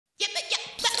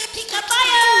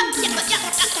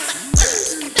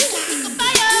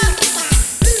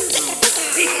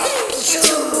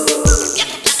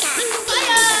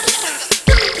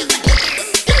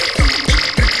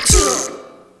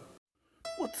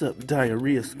What's up,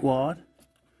 Diarrhea Squad?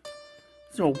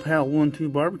 It's your old pal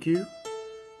 1-2 Barbecue.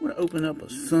 I'm going to open up a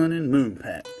sun and moon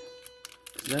pack.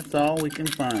 That's all we can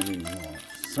find anymore.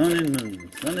 Sun and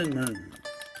moon, sun and moon.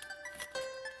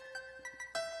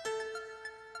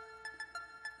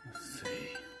 Let's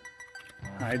see.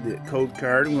 Hide the code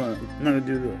card. I'm going to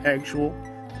do the actual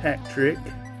pack trick.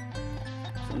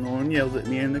 So no one yells at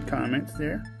me in the comments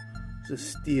there. It's a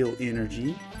steel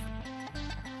energy.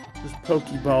 Just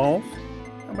Pokeballs.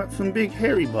 How about some big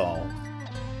hairy balls?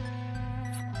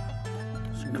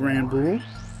 Some Grand Bull.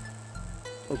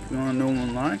 Pokemon no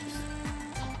one likes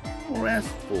or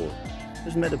asks for.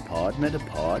 There's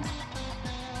Metapod.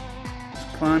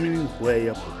 It's climbing his way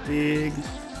up a big,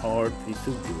 hard piece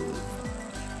of wood.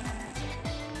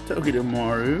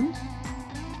 Togedemaru.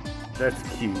 That's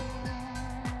cute.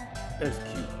 That's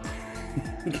cute.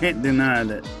 You can't deny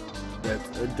that.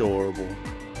 That's adorable.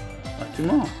 Like your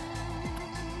mom.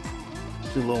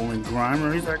 The lonely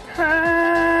Grimer, he's like,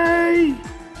 hey!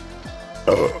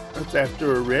 That's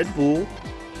after a Red Bull.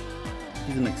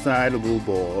 He's an excitable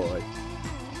boy.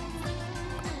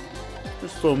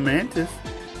 There's Fomantis.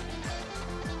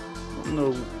 I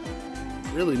don't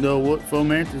really know what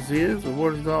Fomantis is or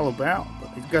what it's all about, but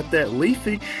he's got that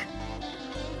leafage.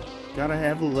 Gotta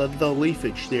have the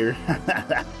leafage there.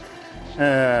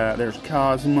 There's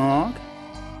Cosmog.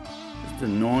 Just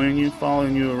annoying you,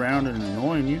 following you around and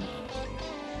annoying you.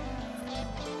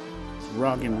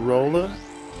 Rock'n'Roller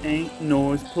ain't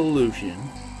noise pollution.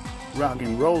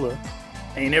 Rock'n'Roller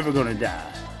ain't ever gonna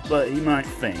die, but he might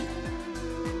faint.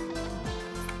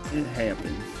 It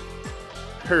happens.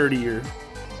 Herdier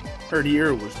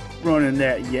was running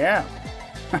that yap.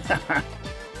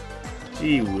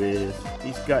 Gee whiz,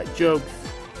 he's got jokes.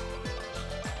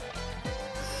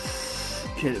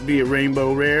 Can it be a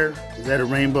rainbow rare? Is that a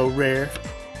rainbow rare?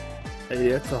 Hey,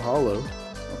 that's a hollow.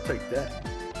 I'll take that.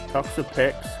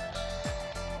 Toxapex.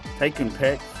 Taken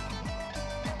Peck.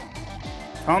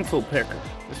 Tonsil Pecker.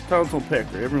 It's Tonsil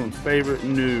Pecker, everyone's favorite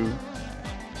new.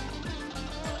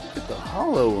 Look at the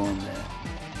hollow on that.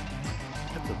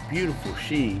 That's a beautiful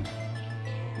sheen.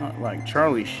 Not like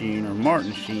Charlie Sheen or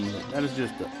Martin Sheen, but that is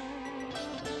just a...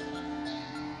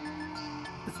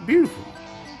 It's beautiful.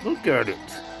 Look at it.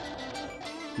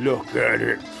 Look at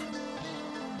it.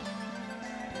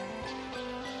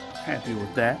 Happy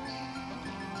with that.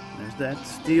 There's that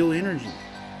steel energy.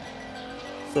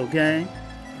 So gang,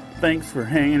 thanks for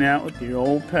hanging out with your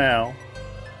old pal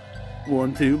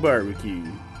 1-2 Barbecue.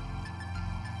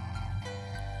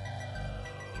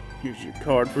 Here's your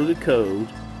card for the code.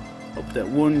 Hope that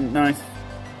one nice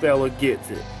fella gets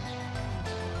it.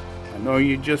 I know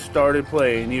you just started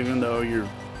playing, even though your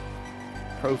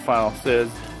profile says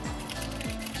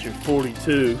you're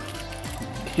 42.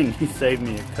 Can you save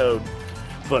me a code?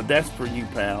 But that's for you,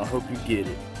 pal. I hope you get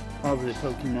it. Positive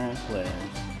Pokemon Flash.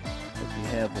 Hope you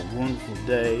have a wonderful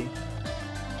day.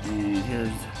 And here's...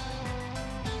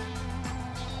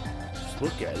 Just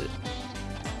look at it.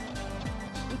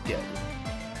 Look at it.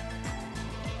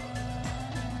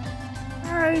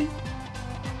 Hi.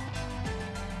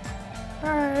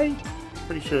 Hi.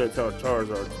 Pretty sure that's how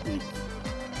Charizard speaks.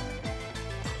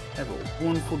 Have a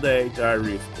wonderful day,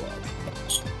 Diarrhea Squad.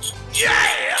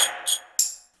 Yeah!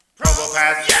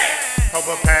 Probopass, yeah!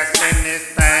 Probopass in this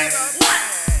thing.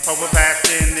 Probopass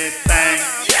in this thing.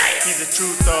 He's a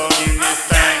true thug in this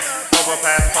thing.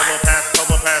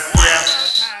 Probopass.